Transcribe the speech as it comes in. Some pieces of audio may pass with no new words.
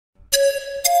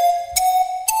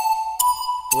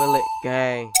Will it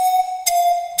gang.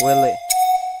 Will it.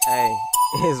 Hey,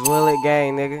 it's Will it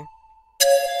gang, nigga.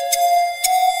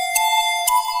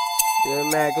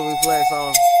 Just mad cause we flex on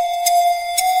 'em.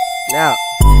 Now,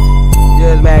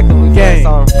 just mad cause we flex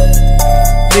on 'em.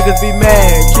 Niggas be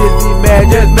mad, kids be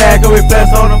mad, just mad cause we flex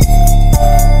on 'em.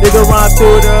 Nigga run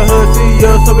through the hood, see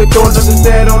us, so we throwing up the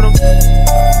set on 'em.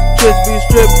 Kids be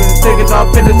stripping, taking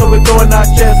off pennies, so we throwing our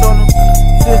chest on 'em.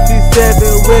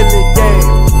 67 Willie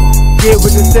gang, get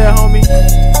with the set, homie.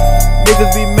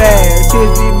 Niggas be mad,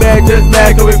 kids be mad, just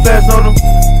mad cause we flex on 'em.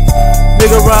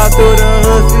 Nigga run through the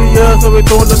hood, see us, so we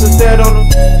throwing up the set on 'em.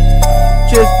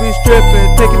 Kids be stripping,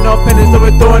 taking off pennies, so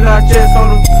we throwing our chest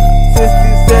on 'em.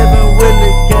 67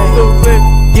 Willie gang, so quick,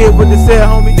 get with the set,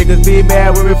 homie. Niggas be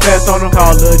mad when we flex on 'em.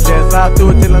 Call Lil Jet, slide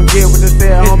through it till I'm get with the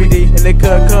set, homie. And they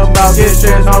could come out, get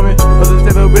stressed, homie. Was a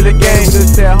 7 Willie gang with the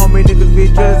set, homie. Niggas be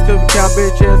dressed cause we count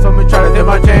bitch chest, homie. Try to take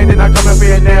my chain, then I come up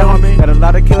here and there, homie. Got a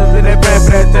lot of killers in that plan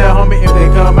for that set, homie. If they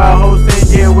come out, whole scene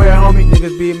get wet, homie.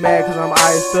 Niggas be mad cause I'm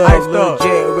iced up. Lil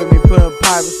Jet with me putting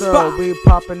pipes up. We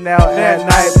popping out that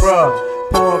night, bruh.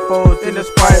 Pouring foes in the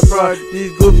Sprite, bruh.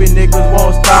 These goofy niggas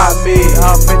won't stop me.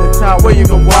 I'm in the top where you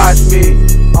can watch me.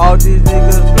 All these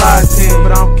niggas plotting,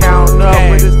 but I'm counting up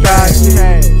with this guy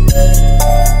shit.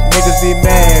 Niggas be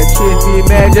mad, kids be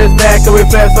mad, just mad cause we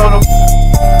flex on 'em.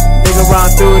 Nigga run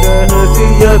through the hood,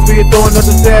 see us, we throwing up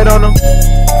the set on 'em.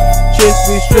 Chicks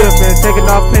be stripping, taking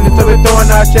off pennies, so we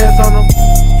throwing our chest on 'em.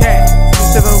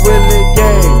 7 Willie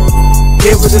gang,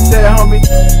 get with the set, homie.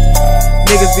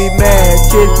 Niggas be mad,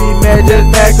 kids be mad, just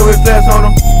mad cause we flex on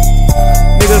 'em.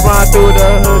 Niggas run through the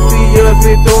hood, see us,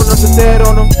 we throwing up the set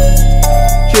on 'em.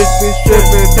 Chicks be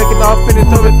stripping, taking off pennies,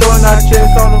 so we throwing our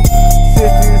chest on 'em.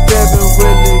 67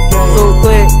 Willie gang, So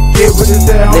quick, get with the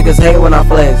set, homie. niggas hate when I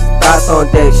flex. Thoughts on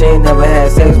deck, she ain't never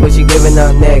had sex, but she giving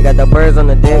up neck. Got the birds on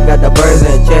the deck, got the birds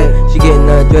in check. She getting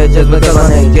undressed just because my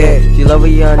name Jack. She love a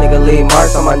young nigga, leave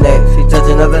marks on my neck. She touch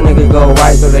another nigga, go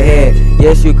right through the head.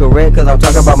 Yes, you correct, cause I'm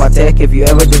talking about my tech. If you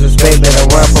ever disrespect, better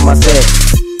run for my set.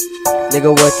 Nigga,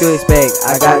 what you expect?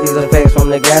 I got these effects from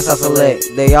the gas I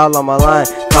select. They all on my line,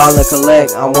 call and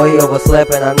collect. I'm way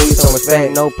overslept and I need some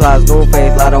respect. No plots, goon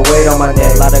face, lot of weight on my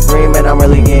neck. Lot of green, man, I'm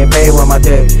really getting paid with my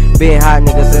tech. Been hot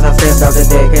nigga since I stepped out the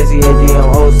deck. KCAG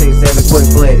on 067, quick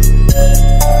flex.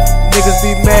 Niggas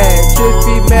be mad, chicks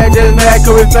be mad, just mad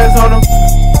cause we flex on 'em.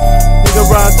 Nigga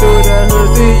ride through the hood,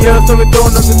 see us, so we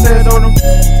throwing up the set on 'em.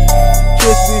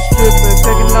 Chicks be stripping,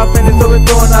 taking off pennies, so we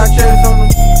throwing our chest on 'em.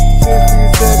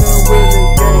 67 Willie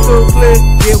gang, so click,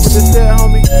 get with the set,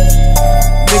 homie.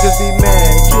 Niggas be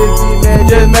mad, chicks be mad,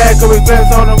 just mad cause we flex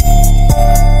on 'em.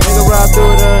 Nigga ride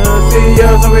through the hood, see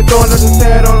us, so we throwing up the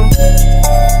set on 'em.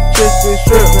 Chicks be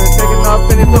stripping, taking off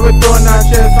pennies, so we throwing our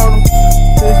chest on 'em.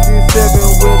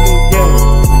 67 Willie gang,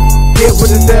 get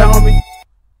with the set, homie.